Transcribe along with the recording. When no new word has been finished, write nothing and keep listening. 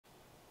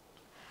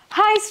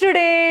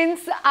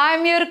students, I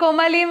am your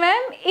Komali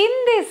Mam. In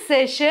this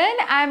session,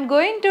 I am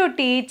going to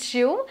teach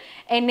you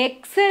an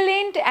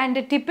excellent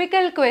and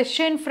typical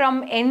question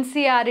from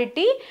NCERT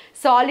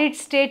Solid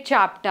State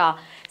chapter.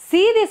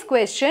 See this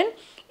question.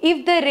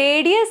 If the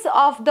radius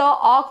of the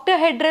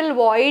octahedral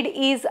void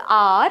is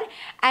R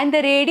and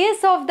the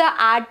radius of the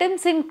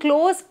atoms in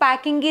close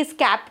packing is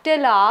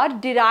capital R,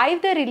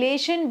 derive the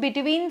relation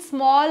between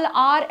small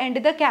r and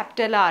the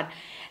capital R.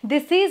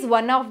 This is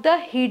one of the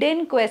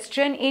hidden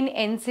question in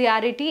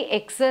NCERT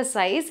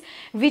exercise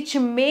which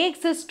makes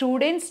the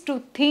students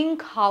to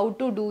think how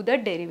to do the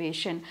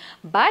derivation.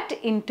 But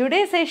in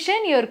today's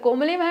session, your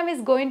Komali Mam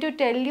is going to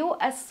tell you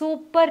a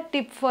super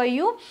tip for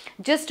you.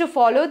 Just to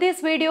follow this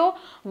video,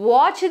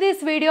 watch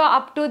this video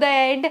up to the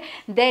end,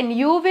 then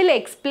you will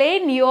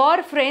explain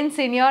your friends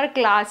in your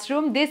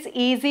classroom this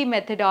easy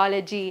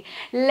methodology.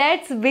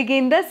 Let's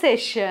begin the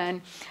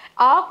session.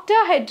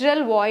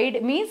 Octahedral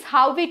void means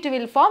how it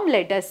will form.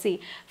 Let us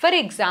see. For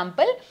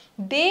example,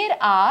 there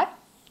are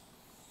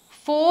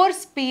 4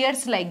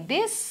 spheres like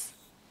this.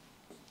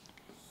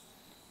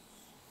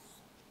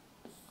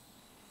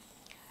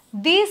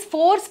 These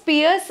 4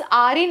 spheres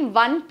are in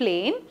one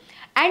plane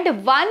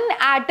and one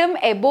atom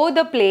above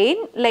the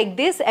plane like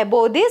this,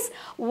 above this,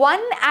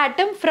 one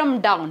atom from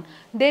down.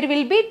 There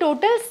will be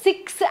total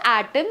 6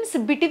 atoms.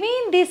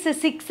 Between these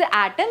 6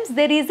 atoms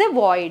there is a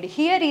void.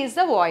 Here is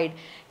the void.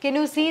 Can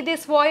you see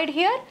this void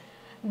here?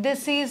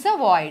 This is a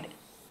void.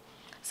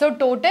 So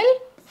total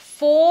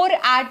 4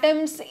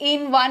 atoms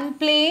in one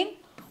plane,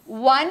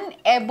 one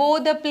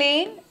above the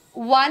plane,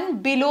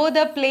 one below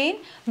the plane.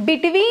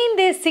 Between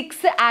these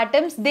 6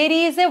 atoms there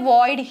is a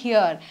void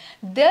here.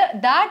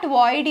 That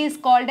void is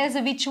called as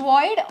which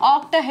void?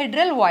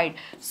 Octahedral void.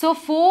 So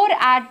 4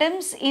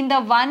 atoms in the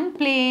one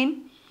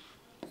plane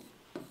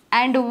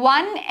and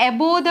one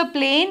above the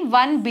plane,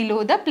 one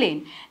below the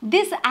plane.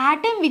 This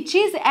atom which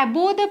is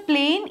above the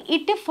plane,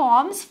 it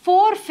forms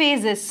 4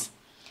 phases.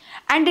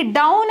 And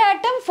down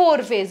atom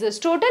 4 phases.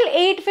 Total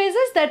 8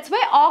 phases. That's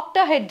why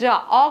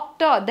octahedra,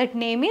 octa, that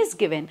name is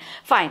given.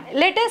 Fine.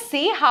 Let us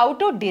see how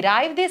to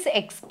derive this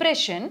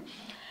expression.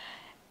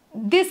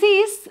 This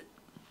is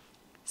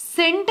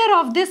center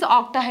of this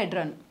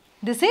octahedron.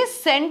 This is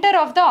center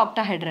of the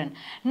octahedron.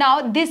 Now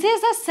this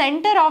is the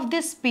center of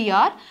this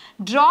sphere.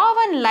 Draw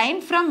one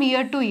line from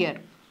here to here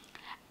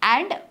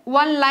and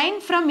one line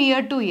from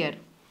here to here.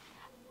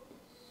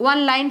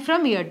 One line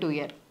from here to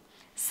here.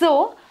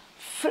 So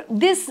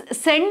this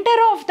center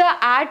of the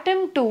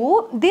atom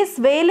to this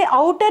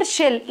outer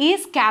shell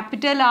is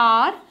capital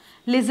R.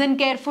 Listen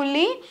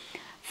carefully.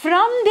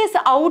 From this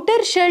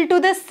outer shell to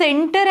the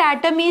center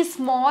atom is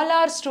small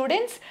r,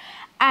 students.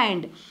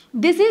 And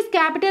this is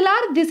capital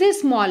R, this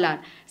is small r.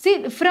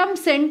 See, from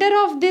center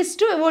of this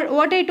to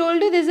what I told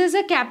you, this is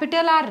a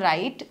capital R,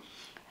 right?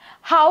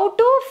 How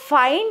to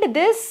find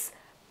this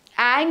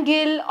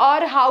angle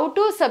or how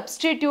to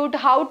substitute,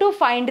 how to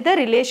find the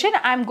relation,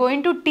 I am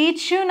going to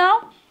teach you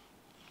now.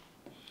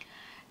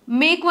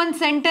 Make one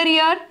center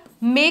here,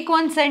 make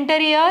one center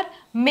here,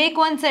 make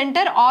one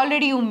center,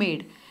 already you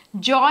made.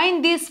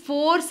 Join these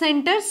 4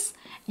 centers,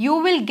 you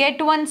will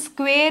get one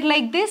square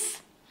like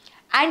this.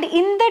 And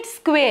in that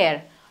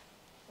square,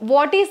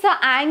 what is the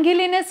angle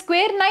in a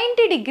square?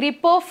 90 degree,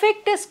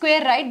 perfect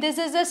square, right? This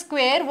is a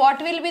square. What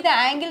will be the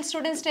angle,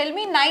 students? Tell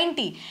me.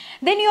 90.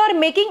 Then you are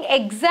making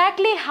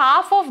exactly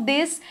half of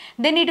this.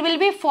 Then it will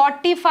be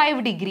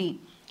 45 degree.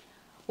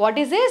 What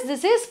is this?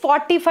 This is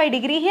 45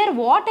 degree. Here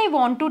what I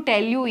want to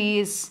tell you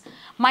is,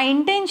 my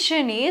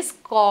intention is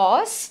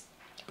cos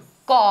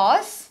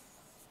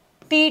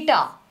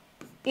theta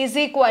is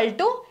equal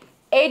to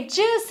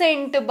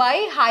adjacent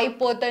by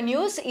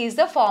hypotenuse is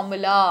the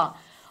formula.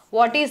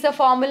 What is the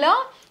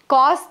formula?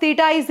 Cos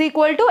theta is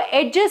equal to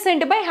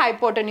adjacent by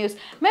hypotenuse.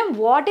 Ma'am,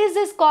 what is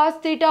this cos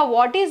theta?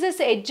 What is this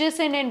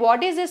adjacent and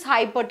what is this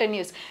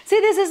hypotenuse?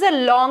 See, this is the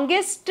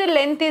longest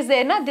length is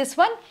there, na? This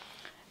one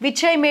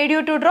which I made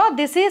you to draw.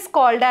 This is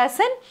called as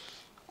an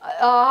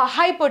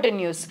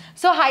hypotenuse.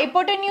 So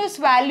hypotenuse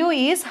value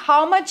is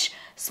how much?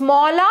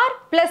 Small r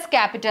plus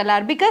capital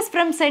R, because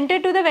from center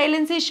to the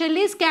valency shell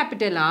is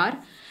capital R.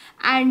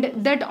 And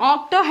that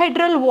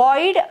octahedral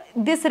void,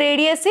 this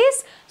radius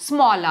is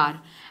small r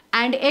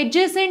and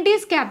adjacent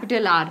is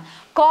capital R.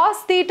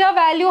 Cos theta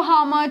value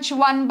how much?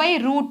 1 by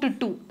root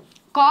 2.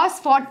 Cos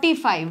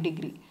 45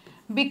 degree.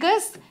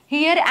 Because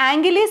here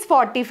angle is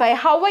 45.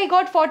 How I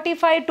got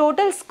 45?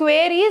 Total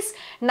square is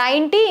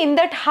 90. In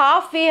that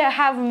half we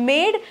have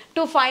made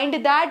to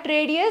find that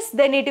radius.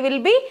 Then it will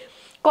be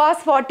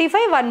cos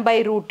 45 1 by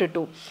root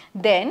 2.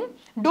 Then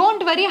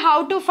don't worry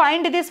how to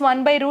find this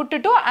 1 by root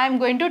 2. I am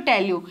going to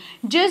tell you.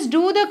 Just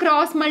do the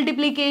cross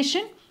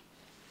multiplication.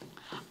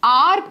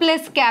 R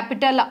plus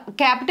capital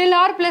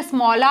R plus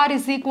small r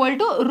is equal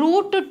to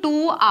root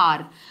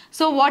 2r.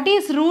 So what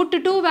is root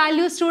 2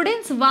 value,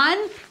 students?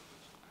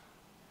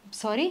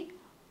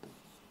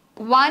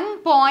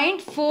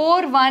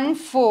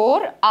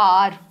 1.414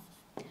 r.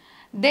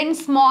 Then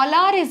small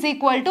r is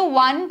equal to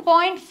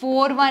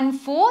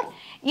 1.414.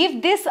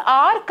 If this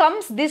r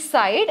comes this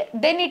side,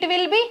 then it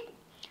will be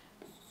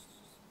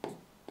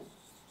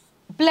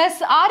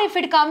plus r, if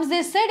it comes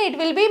this side, it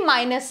will be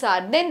minus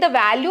r. Then the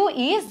value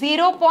is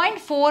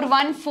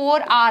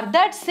 0.414 r.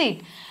 That's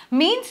it.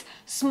 Means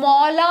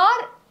small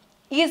r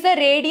is the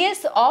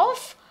radius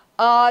of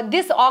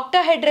this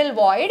octahedral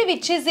void,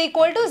 which is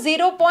equal to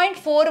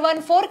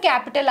 0.414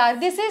 capital R.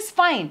 This is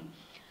fine.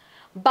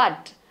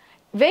 But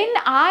when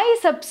I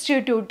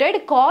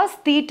substituted cos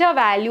theta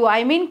value,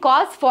 I mean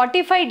cos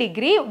 45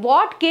 degree,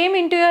 what came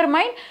into your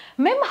mind?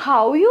 Ma'am,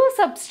 how you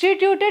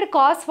substituted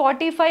cos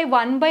 45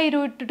 1 by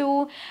root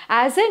 2?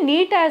 As a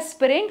NEET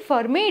aspirant,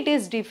 for me it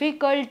is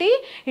difficult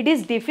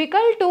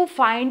to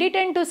find it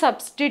and to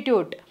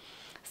substitute.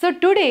 So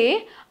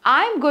today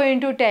I am going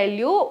to tell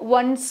you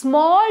one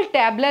small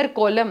tabular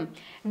column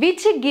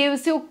which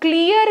gives you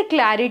clear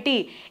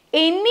clarity.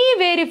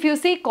 Anywhere if you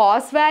see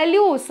cos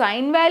value,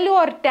 sin value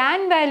or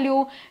tan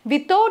value,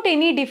 without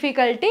any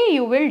difficulty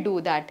you will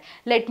do that.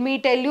 Let me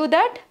tell you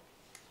that.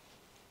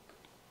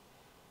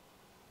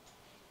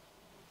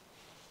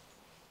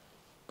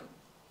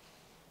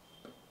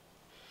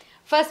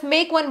 First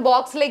make one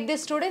box like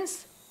this,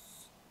 students.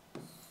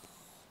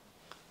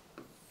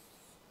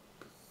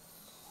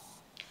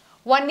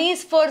 One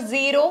is for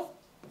 0,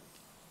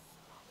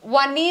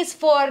 one is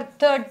for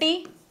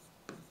 30,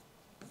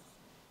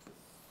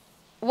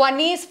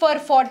 one is for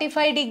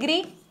 45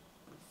 degree,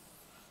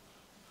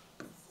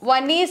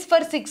 one is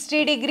for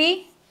 60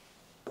 degree,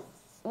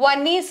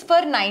 one is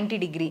for 90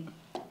 degree.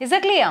 Is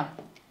that clear?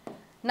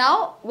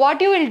 Now what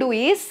you will do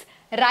is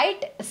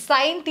write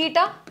sin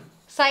theta,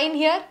 sin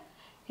here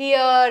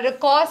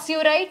cos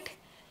you write,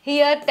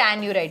 here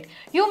tan you write.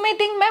 You may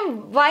think,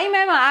 ma'am, why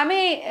ma'am, I am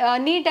a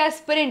NEET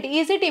aspirant,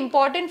 is it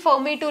important for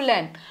me to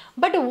learn?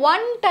 But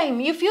one time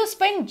if you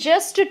spend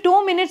just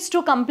 2 minutes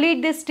to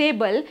complete this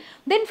table,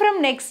 then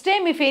from next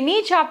time if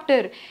any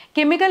chapter,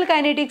 chemical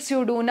kinetics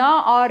you do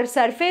now or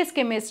surface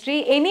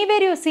chemistry,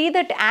 anywhere you see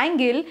that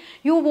angle,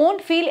 you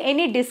won't feel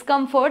any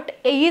discomfort,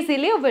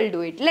 easily you will do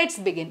it. Let's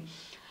begin.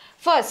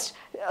 First,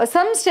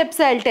 some steps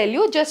I will tell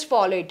you, just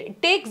follow it.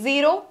 Take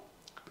 0,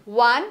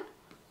 1,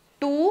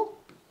 2,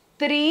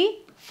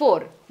 3,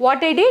 4.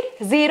 What I did?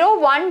 0,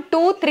 1,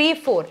 2, 3,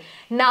 4.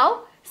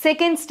 Now,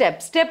 second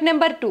step, step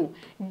number 2.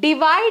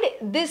 Divide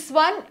this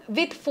one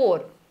with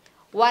 4.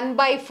 1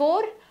 by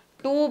 4,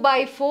 2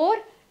 by 4,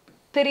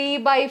 3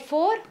 by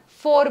 4,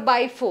 4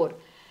 by 4.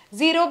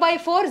 0 by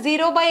 4,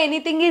 0 by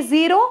anything is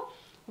 0.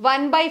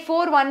 1 by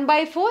 4, 1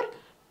 by 4.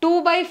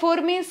 2 by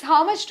 4 means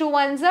how much? 2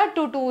 ones are,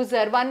 2 twos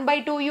are. 1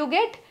 by 2 you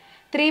get.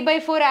 3 by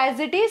 4 as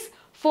it is.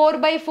 4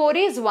 by 4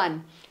 is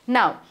 1.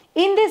 Now,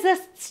 in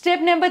this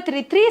step number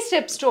 3, 3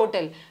 steps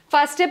total.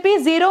 First step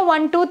is 0,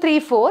 1, 2, 3,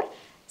 4.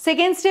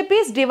 Second step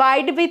is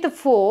divide with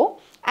 4.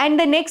 And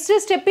the next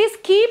step is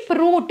keep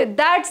root.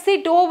 That's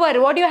it,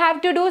 over. What you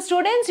have to do,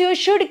 students? You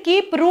should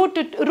keep root.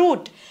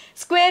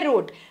 Square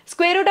root.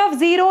 Square root of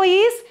 0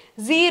 is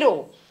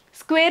 0.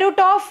 Square root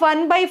of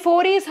 1 by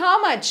 4 is how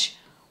much?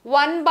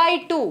 1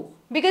 by 2.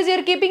 Because you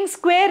are keeping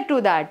square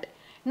to that.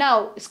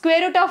 Now,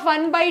 square root of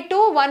 1 by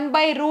 2, 1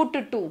 by root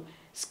 2.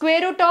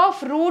 Square root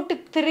of root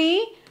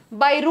 3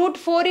 by root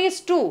 4 is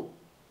 2.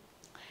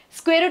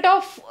 Square root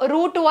of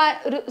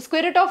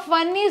square root of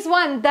 1 is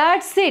 1.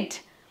 That's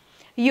it.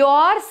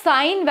 Your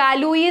sign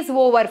value is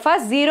over.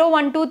 First 0,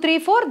 1, 2, 3,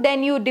 4.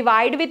 Then you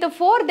divide with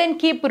 4. Then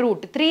keep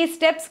root. 3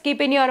 steps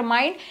keep in your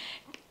mind.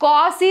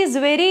 Cos is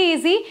very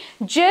easy.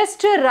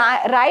 Just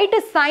write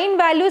sign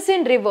values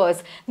in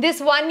reverse. This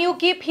 1 you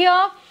keep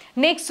here.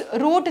 Next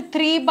root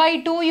 3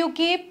 by 2 you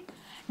keep.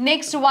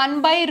 Next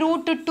 1 by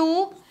root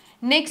 2.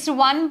 Next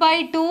 1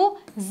 by 2,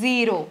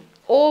 0.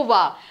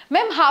 Over.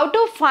 Ma'am, how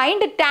to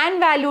find tan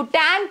value?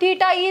 Tan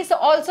theta is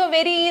also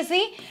very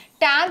easy.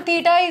 Tan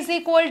theta is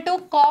equal to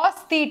cos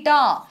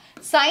theta.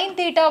 Sin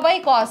theta by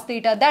cos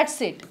theta. That's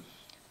it.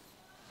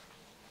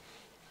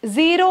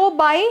 0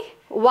 by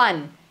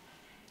 1.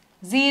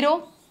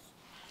 0.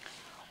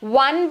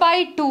 1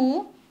 by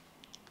 2.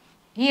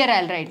 Here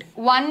I'll write.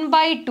 1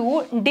 by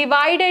 2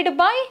 divided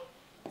by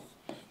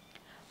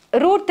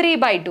root 3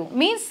 by 2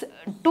 means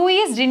 2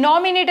 is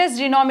denominator,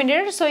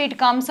 so it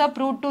comes up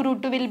root 2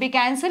 will be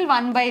cancelled,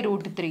 1 by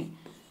root 3.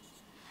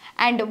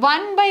 And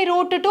 1 by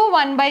root 2,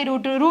 1 by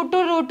root 2, root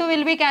 2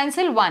 will be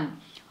cancelled, 1.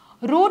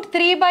 Root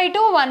 3 by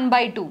 2, 1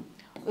 by 2.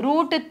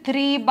 Root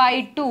 3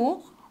 by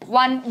 2,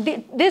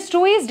 1. This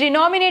 2 is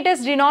denominator,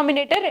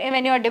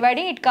 when you are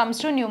dividing it comes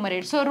to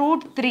numerator. So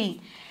root 3.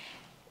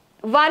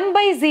 1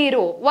 by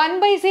 0. 1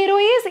 by 0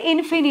 is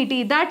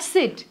infinity, that's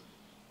it.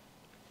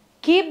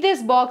 Keep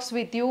this box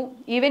with you,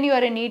 even you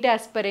are a NEET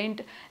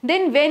aspirant.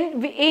 Then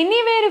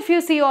anywhere if you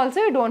see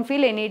also, you don't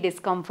feel any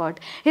discomfort.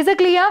 Is it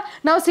clear?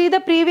 Now see the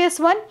previous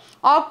one.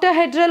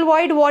 Octahedral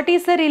void, what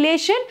is the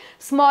relation?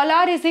 Small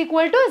r is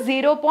equal to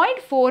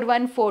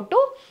 0.4142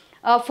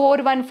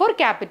 414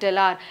 capital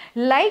R.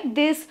 Like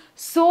this,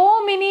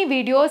 so many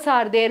videos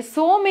are there,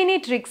 so many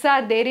tricks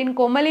are there in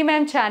Komali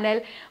Mam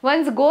channel.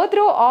 Once go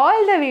through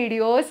all the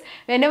videos,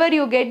 whenever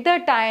you get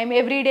the time,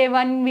 every day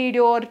one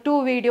video or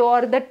two video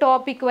or the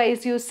topic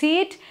wise you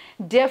see it,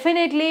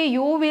 definitely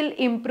you will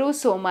improve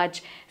so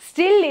much.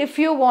 Still, if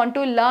you want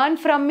to learn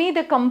from me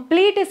the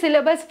complete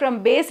syllabus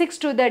from basics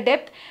to the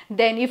depth,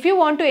 then if you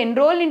want to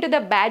enroll into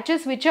the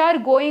batches which are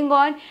going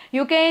on,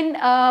 you can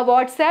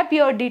WhatsApp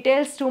your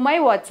details to my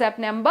WhatsApp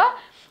number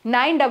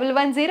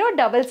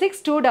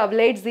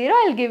 9110662880.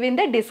 I'll give in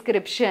the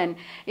description.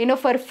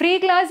 For free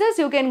classes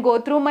you can go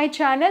through my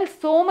channel.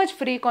 So much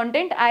free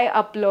content I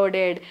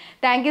uploaded.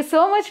 Thank you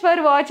so much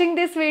for watching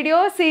this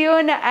video. See you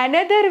in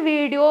another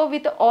video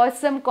with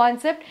awesome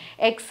concept,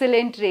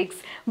 excellent tricks.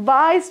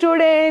 Bye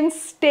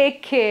students.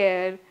 Take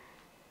care.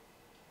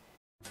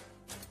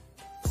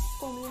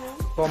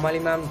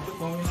 Komali Mam.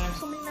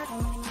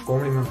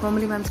 Komali Mam.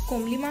 Komali Mam.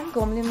 Komali Mam.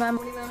 Komali Mam.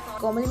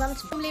 Komali Mam.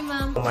 Komali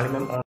Mam. Komali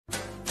Mam.